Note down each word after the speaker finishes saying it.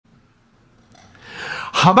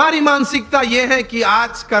हमारी मानसिकता यह है कि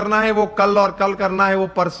आज करना है वो कल, और कल करना है वो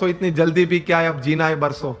परसों। इतनी जल्दी भी क्या है, अब जीना है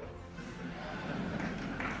बरसों।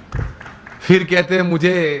 फिर कहते हैं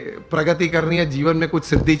मुझे प्रगति करनी है, जीवन में कुछ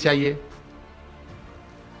सिद्धि चाहिए।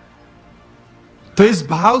 तो इस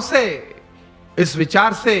भाव से, इस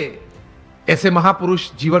विचार से ऐसे महापुरुष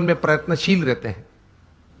जीवन में प्रयत्नशील रहते हैं,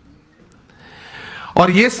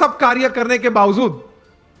 और ये सब कार्य करने के बावजूद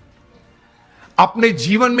अपने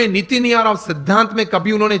जीवन में नीति नियम और सिद्धांत में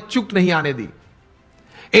कभी उन्होंने चूक नहीं आने दी।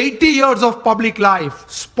 80 years of public life,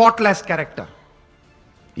 spotless character.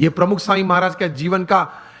 यह प्रमुख स्वामी महाराज के जीवन का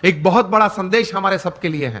एक बहुत बड़ा संदेश हमारे सबके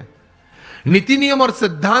लिए है। नीति नियम और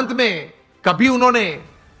सिद्धांत में कभी उन्होंने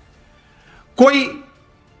कोई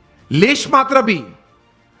लेश मात्र भी,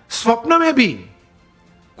 स्वप्न में भी,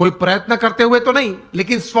 कोई प्रयत्न करते हुए तो नहीं,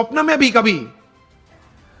 लेकिन स्वप्न में भी कभी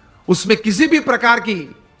उसमें किसी भी प्रकार की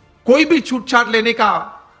कोई भी छूटछाट लेने का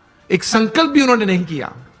एक संकल्प भी उन्होंने नहीं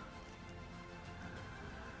किया।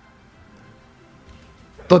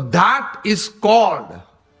 तो that is called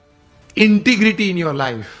integrity in your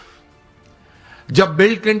life. जब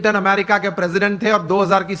बिल क्लिंटन अमेरिका के प्रेसिडेंट थे और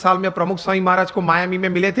 2000 की साल में प्रमुख स्वामी महाराज को मायामी में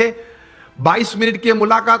मिले थे, 22 मिनट की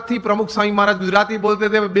मुलाकात थी। प्रमुख स्वामी महाराज गुजराती बोलते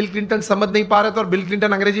थे, बिल क्लिंटन समझ नहीं पा रहे थे, और बिल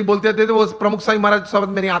क्लिंटन अंग्रेजी बोलते थे, तो वो प्रमुख स्वामी महाराज समझ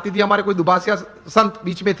में नहीं आती थी। हमारे कोई दुभाषिया संत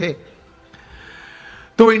बीच में थे,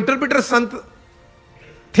 तो इंटरप्रेटर संत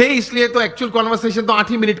थे, इसलिए तो एक्चुअल कॉन्वर्सेशन तो 8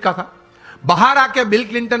 ही मिनट का था। बाहर आके बिल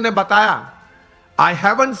क्लिंटन ने बताया, I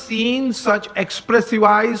haven't seen such expressive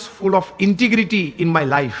eyes full of integrity in my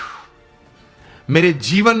life. मेरे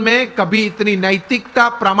जीवन में कभी इतनी नैतिकता,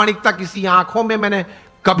 प्रामाणिकता किसी आंखों में मैंने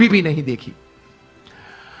कभी भी नहीं देखी।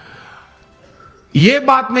 यह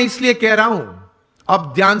बात मैं इसलिए कह रहा हूं,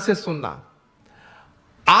 अब ध्यान से सुनना।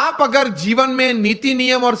 आप अगर जीवन में नीति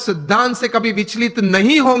नियम और सिद्धांत से कभी विचलित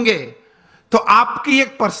नहीं होंगे, तो आपकी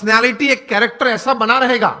एक पर्सनैलिटी, एक कैरेक्टर ऐसा बना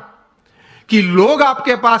रहेगा कि लोग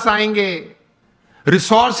आपके पास आएंगे,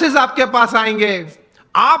 रिसोर्सेज आपके पास आएंगे,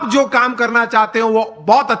 आप जो काम करना चाहते हो वो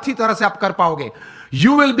बहुत अच्छी तरह से आप कर पाओगे।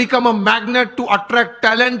 You will become a magnet to attract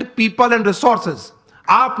talent, people and resources.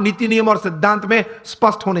 आप नीति नियम और सिद्धांत में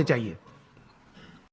स्पष्ट होने चाहिए।